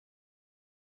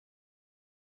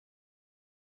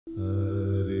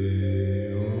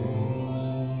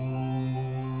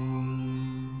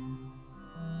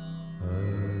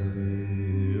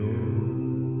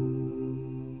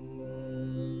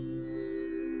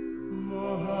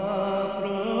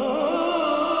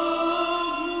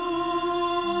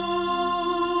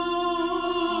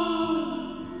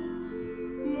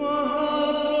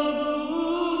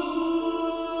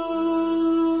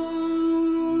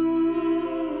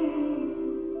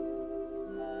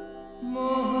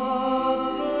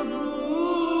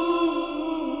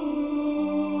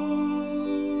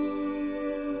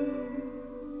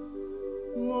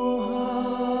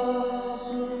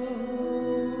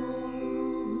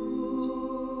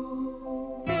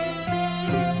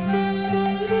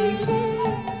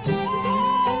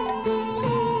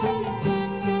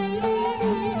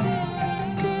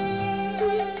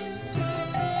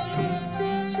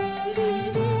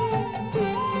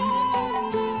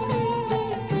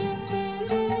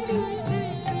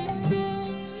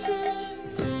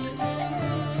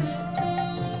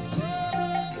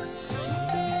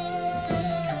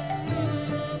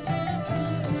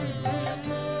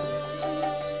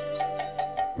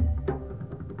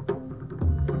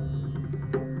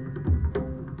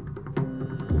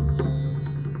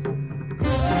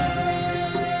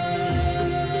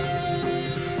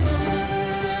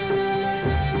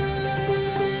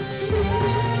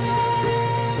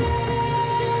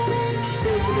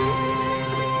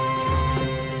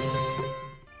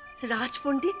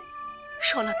রাজপণ্ডিত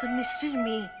সনাতন মিশ্রের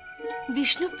মেয়ে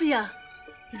বিষ্ণুপ্রিয়া,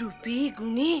 রূপে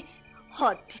গুণে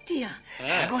অদ্বিতীয়া।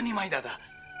 হ্যাঁ গো নিমাই দাদা,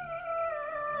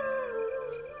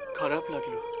 খারাপ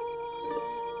লাগলো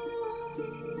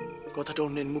কথাটা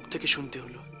অন্যের মুখ থেকে শুনতে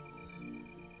হলো।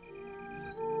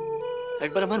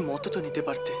 একবার আমার মত তো নিতে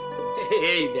পারতে।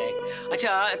 এই দেখ,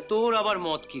 আচ্ছা তোর আবার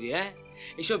মত কি রে? হ্যাঁ,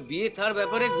 এইসব বিয়ে থার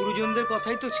ব্যাপারে গুরুজনদের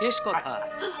কথাই তো শেষ কথা।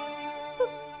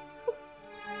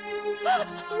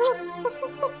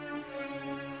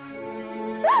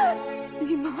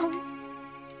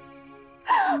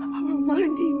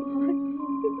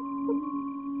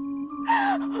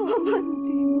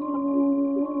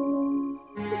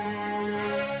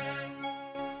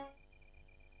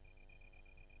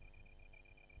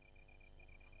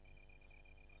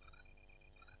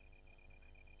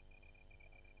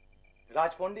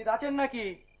 রাজপণ্ডিত আছেন নাকি?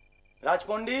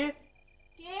 রাজপণ্ডিত?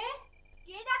 কে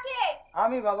কে ডাকে?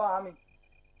 আমি বাবা, আমি।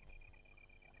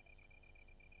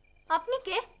 আপনি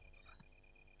কে?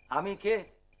 আমি কে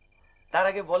তার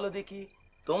আগে বলো দেখি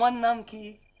তোমার নাম কি?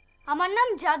 আমার নাম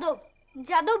যাদব,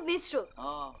 যাদব মিশ্র।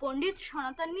 পণ্ডিত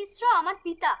সনাতন মিশ্র আমার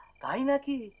পিতা। তাই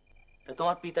নাকি?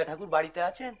 তোমার পিতা ঠাকুর বাড়িতে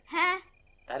আছেন? হ্যাঁ।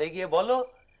 তারে গিয়ে বলো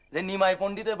যে নিমাই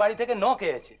পণ্ডিতের বাড়ি থেকে ন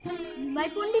খেয়েছে। নিমাই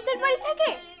পণ্ডিতের বাড়ি থেকে?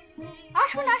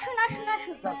 আসুন আসুন আসুন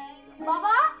আসুন।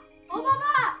 বাবা, ও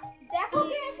বাবা, দেখো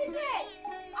কে এসেছে।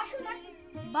 আসুন আসুন।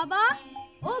 বাবা,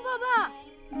 ও বাবা,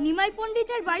 নিমাই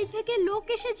পণ্ডিতের বাড়ি থেকে লোক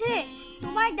এসেছে,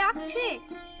 তোমায় ডাকছে,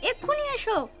 এক্ষুনি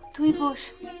এসো। তুই বস,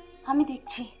 আমি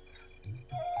দেখছি।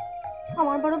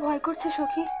 আমার বড় ভয় করছে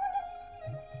সখী।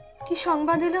 কি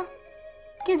সংবাদ এলো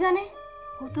কে জানে?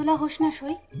 হুতোলা হোস না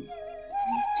সই,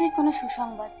 নিশ্চয়ই কোনো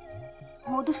সুসংবাদ।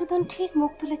 মধুসূদন ঠিক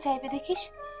মুখ তুলে চাইবে, দেখিস।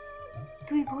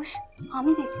 তুই বস,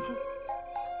 আমি দেখছি।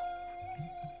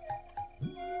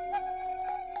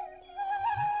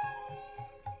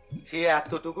 সে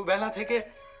এতটুকু বেলা থেকে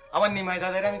আমার নিমাই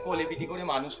দাদার আমি কোলে পিটি করে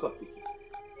মানুষ করতেছি।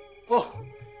 ও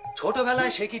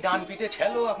ছোটবেলায় সে কি ডান পিঠে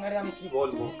ছিল আপনারে আমি কি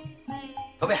বলবো।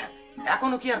 তবে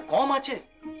এখনো কি আর কম আছে?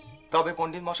 তবে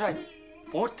পণ্ডিত মশাই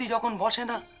পড়তি যখন বসে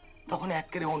না তখন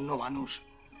একেবারে অন্য মানুষ।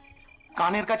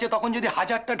 কানের কাছে তখন যদি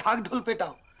 1000টা ঢাক ঢোল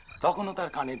পেটাও তখনও তার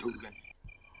কানে ঢুকবেন।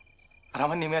 আর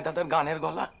আমার নিমাই দাদার গানের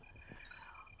গলা,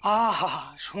 আহা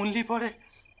শুনলি পরে।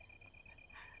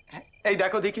 এই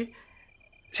দেখো দেখি,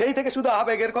 সেই থেকে শুধু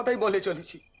আবেগের কথাই বলে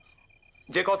চলেছি।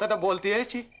 যে কথাটা বলতে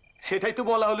এসেছি সেটাই তো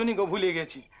বলা হলো নি গো, ভুলে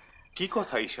গেছি। কি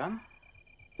কথা ঈশান?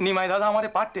 নিমাই দাদা আমারে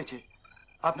পাঠতেছে,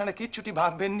 আপনারা কিচ্ছুটি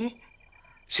ভাববেননি।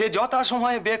 সে যথা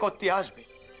সময়ে বে করতে আসবে।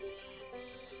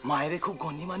 মায়েরে খুব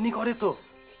গণ্যমান্য করে তো।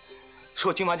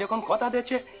 সচিমা যখন কথা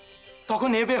দিয়েছে তখন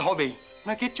এবে হবেই,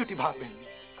 না কিচ্ছুটি ভাববেননি।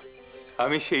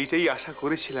 আমি সেইটাই আশা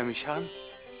করেছিলাম ঈশান।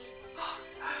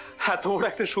 হ্যাঁ, তোর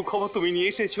একটা সুখবর তুমি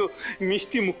নিয়ে এসেছো,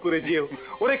 মিষ্টি মুখ করে যেও।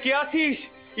 ওরে কে আছিস?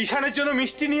 ঈশানের জন্য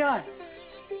মিষ্টি নিয়ে আয়।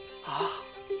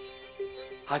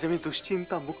 আজ আমি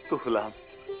দুশ্চিন্তা মুক্ত হলাম।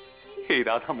 হে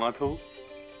রাধা মাধব,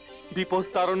 বিপদ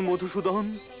তারণ মধুসূদন,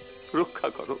 রক্ষা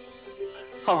করো,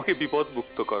 আমাকে বিপদ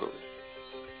মুক্ত করো।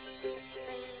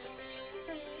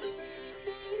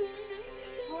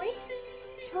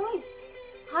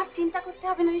 আর চিন্তা করতে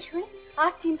হবে না শুই,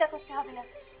 আর চিন্তা করতে হবে না।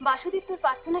 বাসুদেব তোর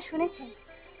প্রার্থনা শুনেছেন।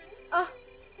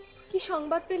 কি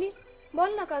সংবাদ পেলি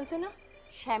বল না কাঞ্চনা।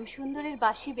 শ্যামসুন্দরের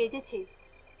বাঁশি বেজেছে,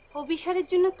 অভিসারের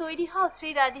জন্য তৈরি হও শ্রী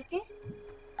রাধিকে।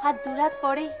 আর দুরাত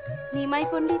পরে নিমাই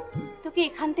পণ্ডিত তোকে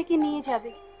এখান থেকে নিয়ে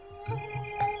যাবে।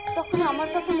 তখন আমার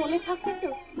কথা মনে থাকবে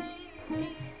তো,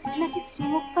 নাকি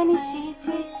শ্রীমুখ পানি চেয়ে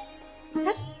চেয়ে?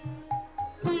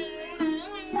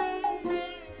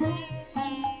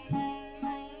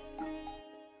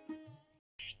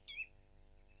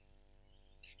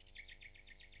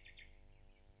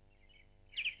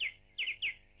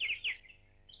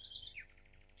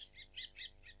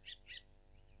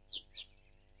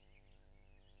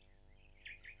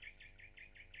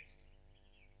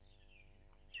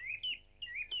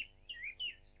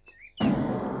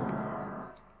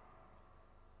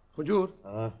 হুজুর,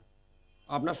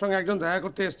 আপনার সঙ্গে একজন দেখা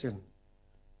করতে এসেছেন,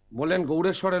 বললেন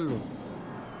গৌরেশ্বরের লোক।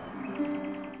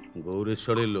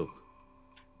 গৌরেশ্বরের লোক?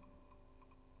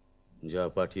 যা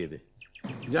পাঠিয়ে দে।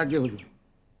 যাকে হুজুর।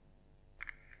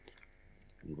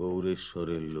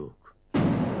 গৌরেশ্বরের লোক,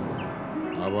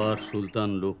 আবার সুলতান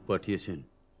লোক পাঠিয়েছেন?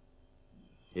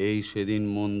 এই সেদিন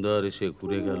মন্দার এসে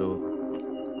ঘুরে গেল,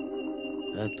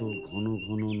 এত ঘন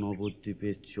ঘন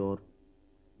নবদ্বীপের চর,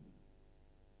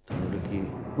 তাহলে কি?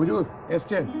 হুজুর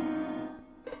এসছেন।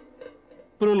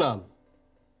 প্রণাম।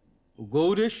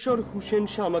 গৌরেশ্বর হুসেন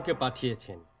শাহ আমাকে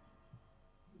পাঠিয়েছেন।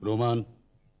 প্রমাণ?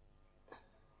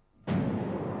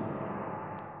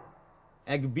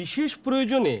 এক বিশেষ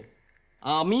প্রয়োজনে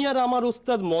আমি আর আমার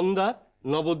ওস্তাদ মন্দার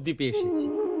নবদ্বীপে এসেছি।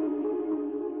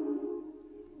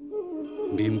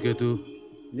 ভীমকেতু?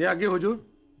 যে আগে হুজুর।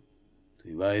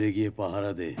 তুই বাইরে গিয়ে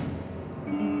পাহারা দে,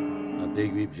 আর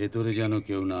দেখবি ভেতরে যেন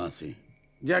কেউ না আসে।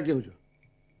 যাকে হুজুর।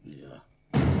 যা।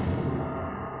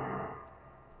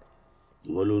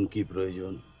 বলুন কি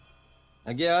প্রয়োজন?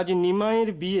 আগে আজ নিমাইয়ের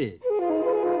বিয়ে,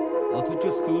 অথচ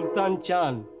সুলতান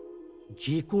চান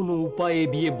যে কোনো উপায়ে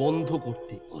বিয়ে বন্ধ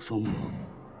করতে। অসম্ভব,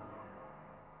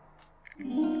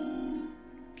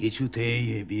 কিছুতেই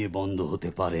এ বিয়ে বন্ধ হতে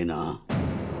পারে না।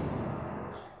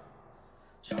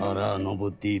 সারা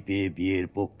নবদ্বীপ এ বিয়ের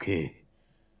পক্ষে।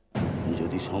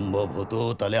 যদি সম্ভব হতো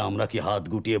তাহলে আমরা কি হাত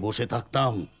গুটিয়ে বসে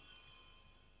থাকতাম?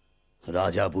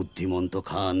 রাজা বুদ্ধিমন্ত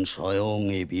খান স্বয়ং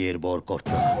এ বিয়ের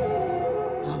বরকর্তা।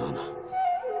 না না না,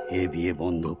 এ বিয়ে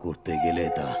বন্ধ করতে গেলে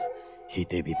তা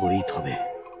হিতে বিপরীত হবে।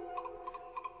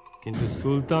 কিন্তু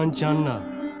সুলতান চান না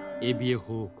এ বিয়ে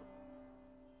হোক।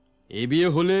 এ বিয়ে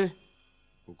হলে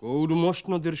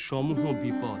গৌরমষ্ণদের সমূহ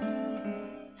বিপদ।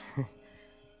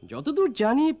 যতদূর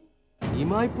জানি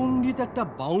নিমাই পণ্ডিত একটা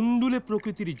বাউন্ডুলে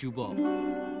প্রকৃতির যুবক,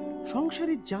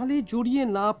 সংসারের জালে জড়িয়ে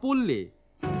না পড়লে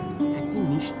একদিন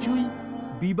নিশ্চয়ই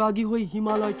বিবাগী হয়ে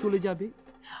হিমালয় চলে যাবে,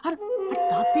 আর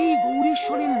তাতেই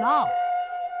গৌরেশ্বরের লাভ।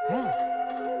 হ্যাঁ,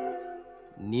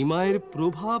 নিমাইয়ের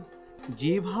প্রভাব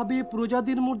যেভাবে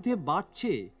প্রজাদের মধ্যে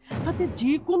বাড়ছে, তাতে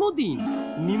যে কোনো দিন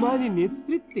নিমাইয়ের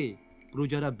নেতৃত্বে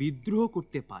প্রজারা বিদ্রোহ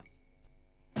করতে পারে।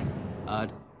 আর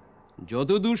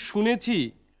যতদূর শুনেছি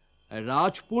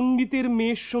রাজপণ্ডিতের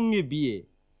মেয়ের সঙ্গে বিয়ে,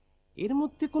 এর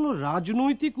মধ্যে কোনো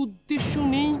রাজনৈতিক উদ্দেশ্য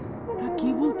নেই, তা কি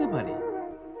বলতে পারে?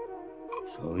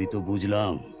 সবই তো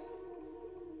বুঝলাম,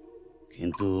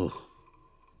 কিন্তু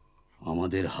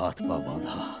আমাদের হাত পা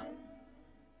বাঁধা।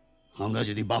 আমরা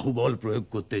যদি বাহুবল প্রয়োগ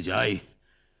করতে যাই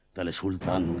তাহলে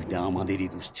সুলতান উল্টে আমাদেরই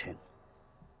দুষছেন।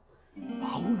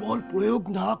 বাহুবল প্রয়োগ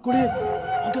না করে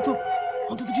অন্তত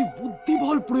যে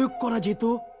বুদ্ধিবল প্রয়োগ করা যেত।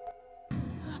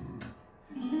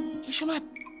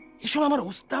 এ সময় আমার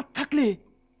ওস্তাদ থাকলে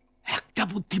একটা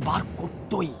বুদ্ধি বার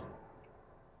করতই।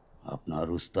 আপনার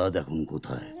ওস্তাদ এখন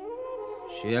কোথায়?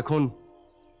 সে এখন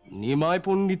নিমাই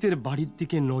পণ্ডিতের বাড়ির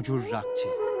দিকে নজর রাখছে,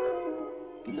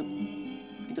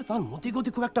 কিন্তু তার মতে গতি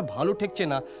খুব একটা ভালো ঠেকছে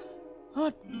না।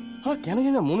 আর কেন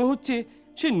যেন মনে হচ্ছে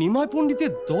সে নিমাই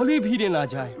পণ্ডিতের দলে ভিড়ে না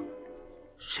যায়।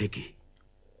 সে কি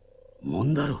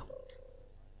মন্দারও?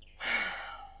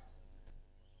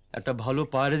 একটা ভালো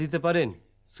পায়রা দিতে পারেন?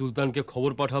 সুলতানকে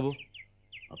খবর পাঠাবো।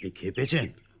 আপনি খেপেছেন?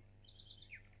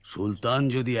 সুলতান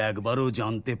যদি একবারও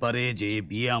জানতে পারে যে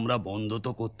বিয়ে আমরা বন্ধ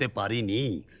তো করতে পারিনি,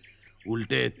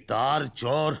 উল্টে তার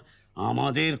চর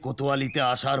আমাদের কোতোয়ালিতে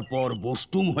আসার পর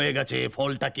বস্তুম হয়ে গেছে,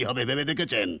 ফলটা কি হবে ভেবে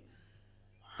দেখেছেন?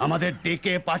 আমাদের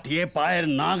ডেকে পাঠিয়ে পায়ের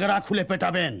নাগরা খুলে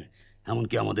পেটাবেন,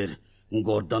 এমনকি আমাদের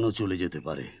গর্দানও চলে যেতে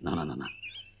পারে। না না না না,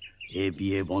 এ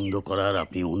বিয়ে বন্ধ করার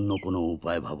আপনি অন্য কোনো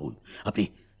উপায় ভাবুন। আপনি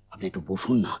একটু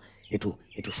বসুন না,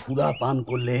 একটু সুরা পান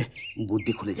করলে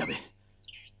বুদ্ধি খুলে যাবে।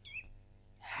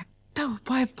 একটা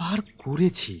উপায় বার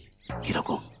করেছি।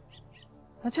 কিরকম?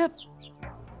 আচ্ছা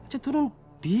ধরুন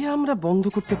বিয়ে আমরা বন্ধ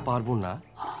করতে পারবো না,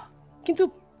 কিন্তু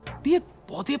বিয়ে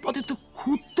পদে পদে তো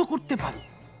খুদ তো করতে পারি,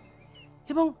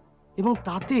 এবং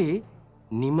তাতে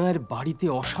নিমায়ের বাড়িতে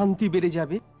অশান্তি বেড়ে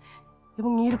যাবে।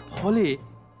 এবং এর ফলে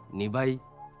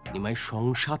নিমাই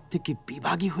সংসার থেকে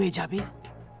বিভাগী হয়ে যাবে।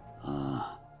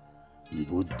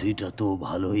 বুদ্ধিটা তো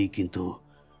ভালোই, কিন্তু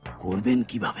করবেন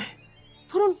কিভাবে?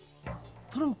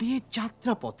 ধরুন বিয়ের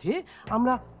যাত্রা পথে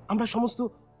আমরা সমস্ত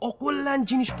অকল্যাণ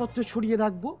জিনিসপত্র ছড়িয়ে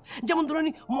রাখবো, যেমন ধরুন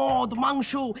মদ,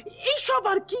 মাংস, এইসব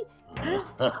আর কি।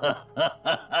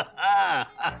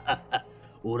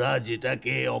 ওরা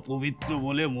যেটাকে অপবিত্র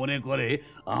বলে মনে করে,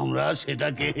 আমরা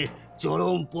সেটাকে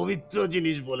চরম পবিত্র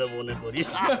জিনিস বলে মনে করি।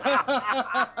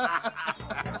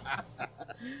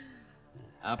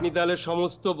 আপনি তাহলে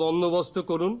সমস্ত বন্দোবস্ত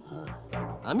করুন,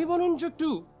 আমি বরঞ্চ একটু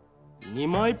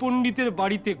নিমাই পণ্ডিতের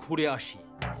বাড়িতে ঘুরে আসি,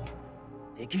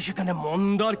 দেখি সেখানে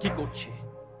মন্দার কি করছে।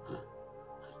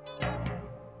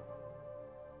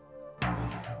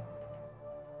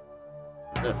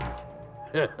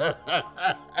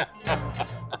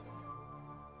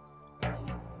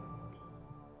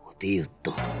 অতি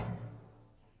উত্তম।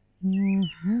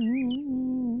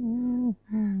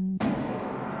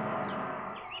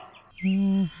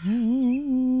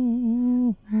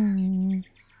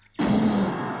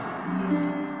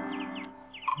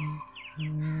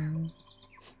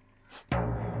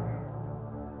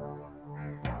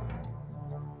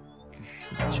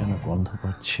 যেন গন্ধ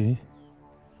পাচ্ছি,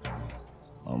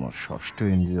 আমার ষষ্ঠ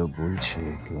ইন্দ্রিয় বলছে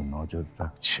কেউ নজর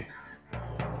রাখছে।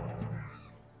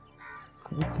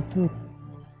 কাউকে তো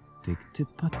দেখতে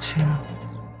পাচ্ছি না,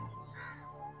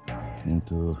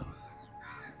 কিন্তু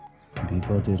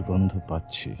বিপদের গন্ধ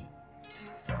পাচ্ছি।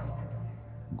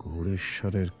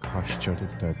 গৌরেশ্বরের খাস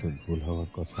চরিত্র এত ভুল হওয়ার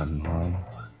কথা নয়।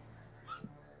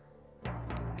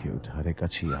 কেউ ধারে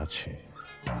কাছেই আছে।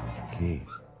 কে?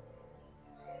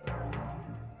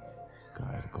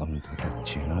 গায়ের গন্ধটা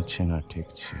চেনা চেনা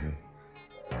ঠেকছে।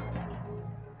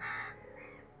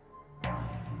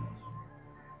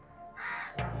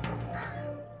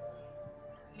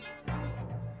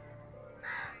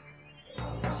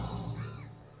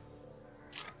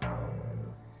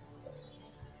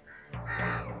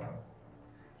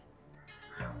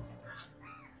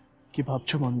 কি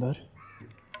ভাবছো মন্দার?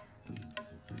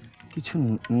 কিছু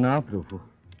না প্রভু।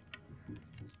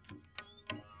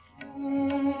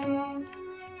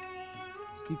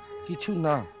 কিছু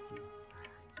না।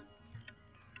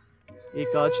 এই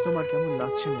কাজ তোমার কেমন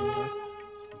লাগছে মন্দার?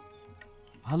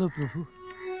 ভালো প্রভু,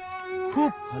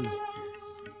 খুব ভালো।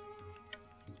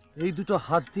 এই দুটো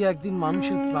হাত দিয়ে একদিন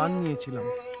মানুষের প্রাণ নিয়েছিলাম,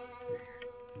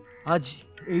 আজ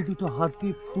এই দুটো হাত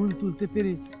দিয়ে ফুল তুলতে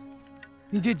পেরে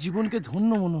নিজের জীবনকে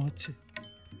ধন্য মনে হচ্ছে।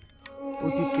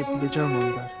 অতীতকে ভুলে যাও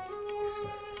মন্দার।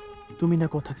 তুমি না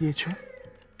কথা দিয়েছ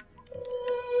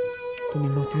তুমি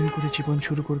নতুন করে জীবন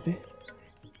শুরু করবে।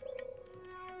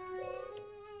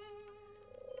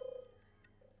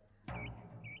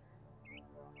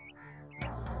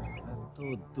 এত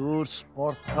দূর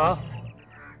স্পর্ধা।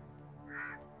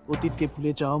 অতীতকে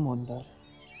ভুলে যাও মন্দার।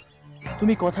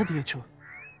 তুমি কথা দিয়েছ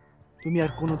তুমি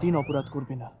আর কোনোদিন অপরাধ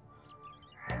করবে না।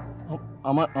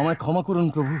 আমায় ক্ষমা করুন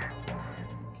প্রভু,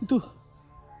 কিন্তু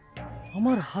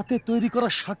আমার হাতে তৈরি করা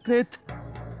সাকরেত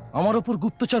আমার ওপর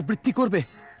গুপ্তচর বৃত্তি করবে।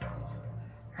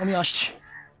 আমি আসছি।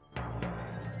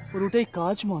 ওর ওটাই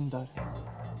কাজ মন্দার।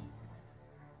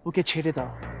 ওকে ছেড়ে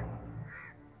দাও।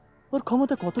 ওর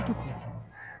ক্ষমতা কতটুকু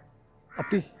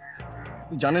আপনি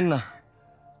জানেন না।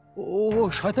 ও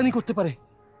শয়তানি করতে পারে,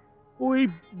 ও এই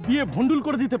বিয়ে ভণ্ডুল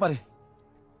করে দিতে পারে।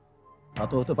 তা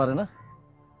তো হতে পারে না।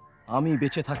 আমি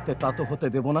বেঁচে থাকতে তা তো হতে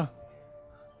দেব না।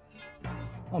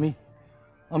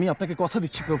 আমি আপনাকে কথা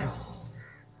দিচ্ছি প্রভু,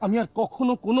 আমি আর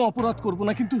কখনো কোনো অপরাধ করব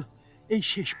না, কিন্তু এই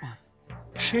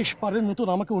শেষবারের মতন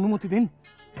আমাকে অনুমতি দিন।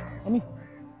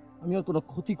 আমি আর কোনো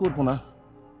ক্ষতি করব না,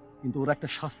 কিন্তু ওর একটা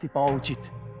শাস্তি পাওয়া উচিত।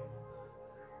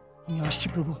 আমি আসছি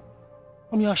প্রভু,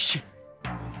 আমি আসছি।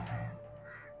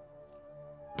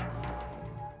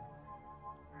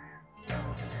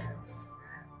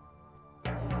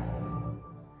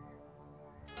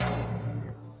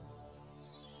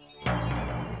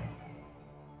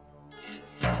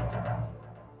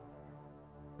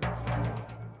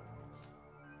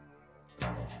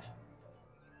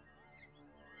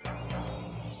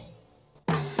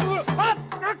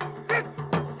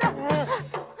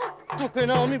 তোকে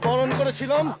না আমি বরণ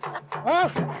করেছিলাম?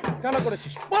 কেন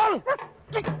করেছিস বল?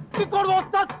 কি করবো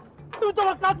ওস্তাদ? তুমি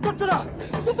তোমার কাজ করছো না,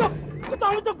 কিন্তু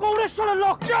আমি তো গৌরেশ্বরের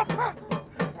লোক।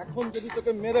 এখন যদি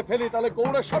তোকে মেরে ফেলি তাহলে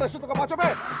গৌরেশ্বর এসে তোকে বাঁচাবে?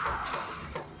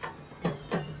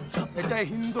 এটাই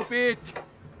হিন্দু পেট।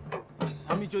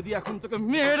 আমি যদি এখন তোকে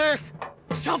মেরে...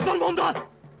 সাবধান মন্দার,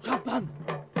 সাবধান।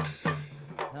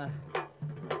 হ্যাঁ,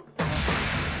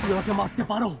 তুই আমাকে মারতে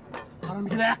পারো আর আমি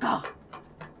গেলে একা,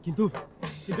 কিন্তু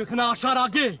এখানে আসার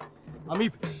আগে আমি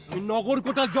আমি নগর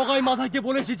কোটার জগাই মাথাকে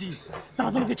বলে এসেছি, তারা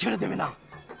তোমাকে ছেড়ে দেবে না।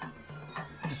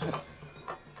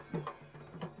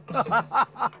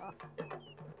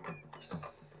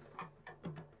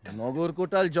 নগর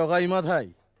কোটাল জগাই মাথায়,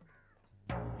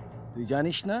 তুই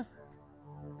জানিস না?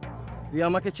 তুই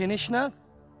আমাকে চিনিস না?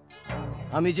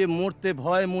 আমি যে মরতে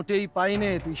ভয় মোটেই পাই নে,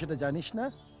 তুই সেটা জানিস না?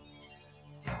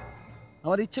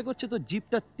 আমার ইচ্ছে করছে তো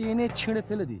জিপটা টেনে ছিঁড়ে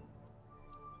ফেলে দি,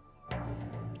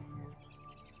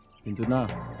 কিন্তু না,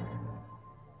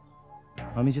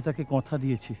 আমি যে তাকে কথা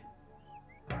দিয়েছি,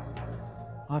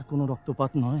 আর কোনো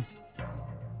রক্তপাত নয়,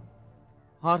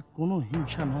 আর কোনো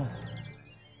হিংসা নয়।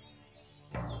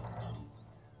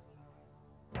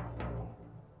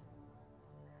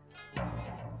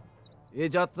 এই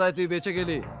যাত্রায় তুই বেঁচে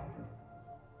গেলি,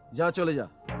 যা চলে যা,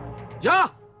 যা।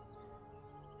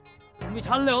 তুমি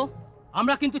ছাড়লেও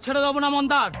আমরা কিন্তু ছেড়ে দেবো না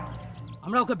মন্দার,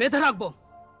 আমরা ওকে বেঁধে রাখবো।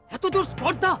 এত দূর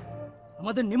স্পর্ধা,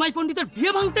 আমাদের নিমাই পণ্ডিতের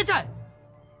বিয়ে ভাঙতে চায়।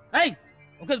 এই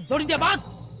ওকে দড়ি দিয়ে বাঁধ,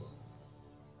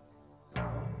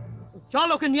 চল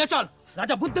ওকে নিয়ে চল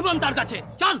রাজা বুদ্ধিমান তার কাছে,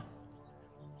 চল।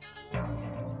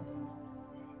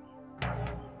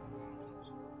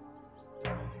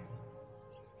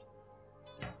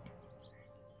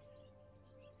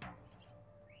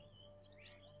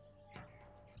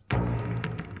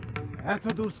 এত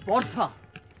দূর স্পর্ধা,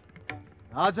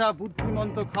 রাজা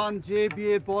বুদ্ধিমন্ত খান যে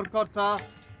বিয়ে বরকর্তা,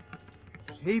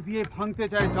 সেই বিয়ে ভাঙতে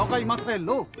চায় জগাই মাত্রায়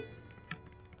লোক।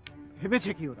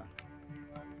 ভেবেছে কি ওরা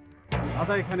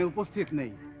দাদা এখানে উপস্থিত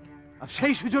নেই, আর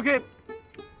সেই সুযোগে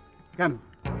কেন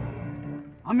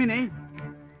আমি নেই?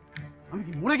 আমি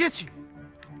কি মরে গেছি?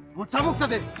 আমার চাবুকটা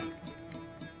দে,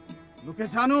 লোকে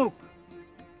জানুক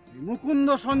মুকুন্দ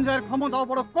সঞ্জয়ের ক্ষমতাও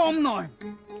বড় কম নয়।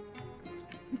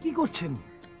 কি করছেন?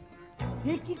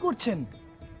 এ কি করছেন?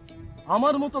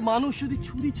 আমার মতো মানুষ যদি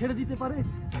ছুরি ছেড়ে দিতে পারে,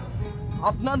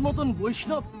 আপনার মতন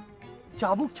বৈষ্ণব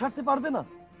চাবুক ছাড়তে পারবে না?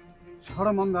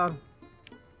 ছাড়ো মন্দার,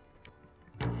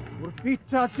 ওর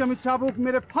পিঠটা আজকে আমি চাবুক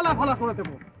মেরে ফালা ফালা করে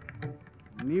দেব।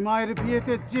 নিমাইয়ের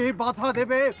বিয়েতে যে বাধা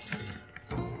দেবে,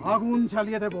 আগুন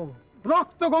জ্বালিয়ে দেব,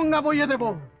 রক্ত গঙ্গা বইয়ে দেব।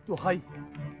 দোহাই,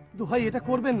 দোহাই, এটা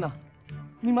করবেন না।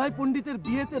 নিমাই পণ্ডিতের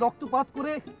বিয়েতে রক্তপাত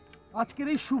করে আজকের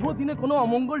এই শুভ দিনে কোনো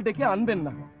অমঙ্গল ডেকে আনবেন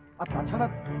না। আর তাছাড়া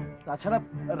তাছাড়া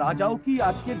রাজাও কি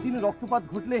আজকের দিনে রক্তপাত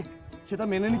ঘটলে সেটা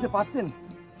মেনে নিতে পারতেন?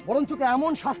 বরঞ্চ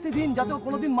এমন শাস্তি দিন যাতে ও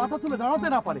কোনোদিন মাথা তুলে দাঁড়াতে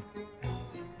না পারে।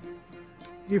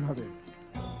 কিভাবে?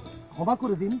 ক্ষমা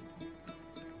করে দিন,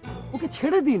 ওকে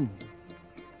ছেড়ে দিন।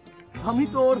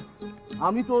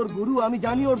 আমি তোর গুরু, আমি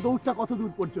জানি ওর দৌড়টা কত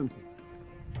দূর পর্যন্ত।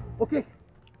 ওকে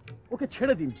ওকে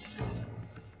ছেড়ে দিন।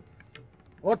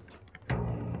 ওঠ,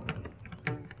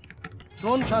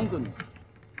 শোন শান্তনু,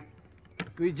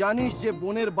 তুই জানিস যে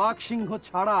বনের বাঘ সিংহ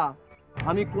ছাড়া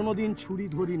আমি কোনোদিন ছুরি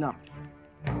ধরি না।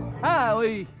 হ্যাঁ,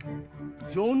 ওই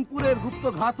জৌনপুরের গুপ্ত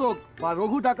ঘাতক বা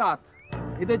রঘু ডাকাত,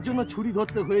 এদের জন্য ছুরি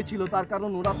ধরতে হয়েছিল, তার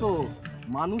কারণ ওরা তো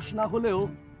মানুষ না হলেও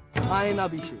খায় না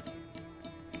বিষে।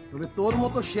 তবে তোর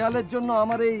মতো শেয়ালের জন্য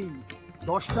আমার এই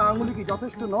 10টা আঙুলি কি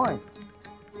যথেষ্ট নয়?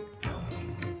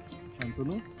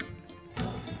 শান্তনু,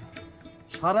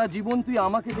 সারা জীবন তুই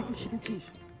আমাকে দেখে শিখেছিস,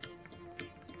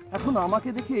 এখন আমাকে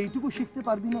দেখে এইটুকু শিখতে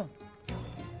পারবি না?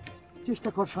 চেষ্টা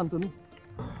কর শান্তনু,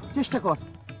 চেষ্টা কর,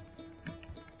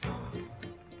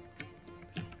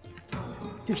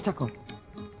 চেষ্টা কর।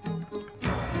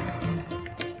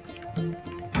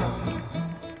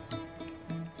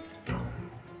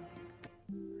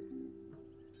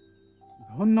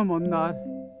 ধন্য মন্দার,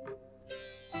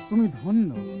 তুমি ধন্য।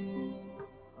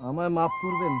 আমায় মাফ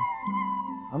করবেন,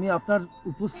 আমি আপনার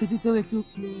উপস্থিতিতেও একটু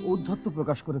ঔদ্ধত্য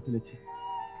প্রকাশ করে ফেলেছি।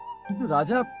 কিন্তু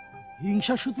রাজা,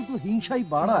 হিংসা শুধু তো হিংসাই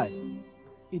বাড়ায়,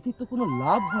 এতে তো কোনো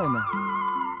লাভ হয় না।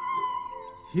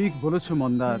 ঠিক বলেছ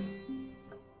মন্দার,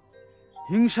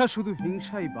 হিংসা শুধু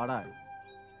হিংসাই বাড়ায়।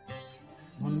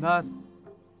 মন্দার,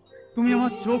 তুমি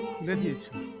আমার চোখ খুলে দিয়েছ।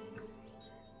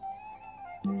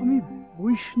 আমি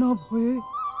বৈষ্ণব হয়ে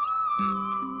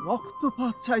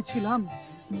রক্তপাত চাইছিলাম,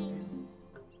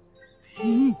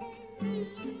 ঠিক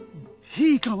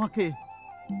ঠিক আমাকে।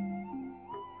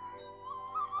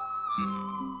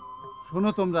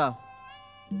 শোনো তোমরা,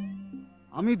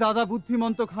 আমি দাদা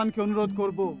বুদ্ধিমন্ত খানকে অনুরোধ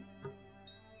করব,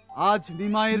 আজ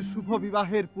নিমাইয়ের শুভ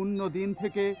বিবাহের পুণ্য দিন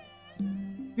থেকে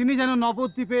তিনি যেন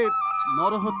নবদ্বীপে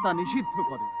নরহত্যা নিষিদ্ধ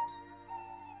করে।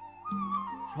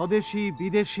 স্বদেশী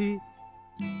বিদেশি,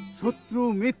 শত্রু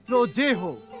মিত্র যে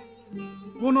হোক,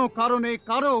 কোনো কারণে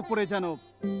কারো উপরে যেন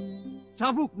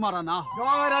চাবুক মারা না।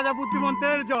 জয় রাজা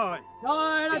বুদ্ধিমন্তের জয়,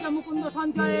 জয় রাজা মুকুন্দ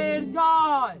সঞ্জয়ের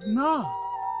জয়। না,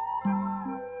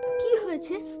 কি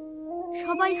হয়েছে?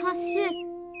 সবাই হাসছে,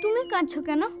 তুমি কাঁদছো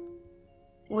কেন?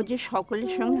 ও যে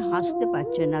সকলের সঙ্গে হাসতে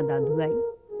পারছে না দাদু ভাই।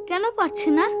 কেন পারছে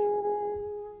না?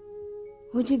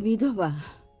 ও যে বিধবা।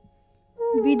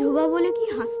 বিধবা বলে কি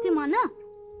হাসতে মানা?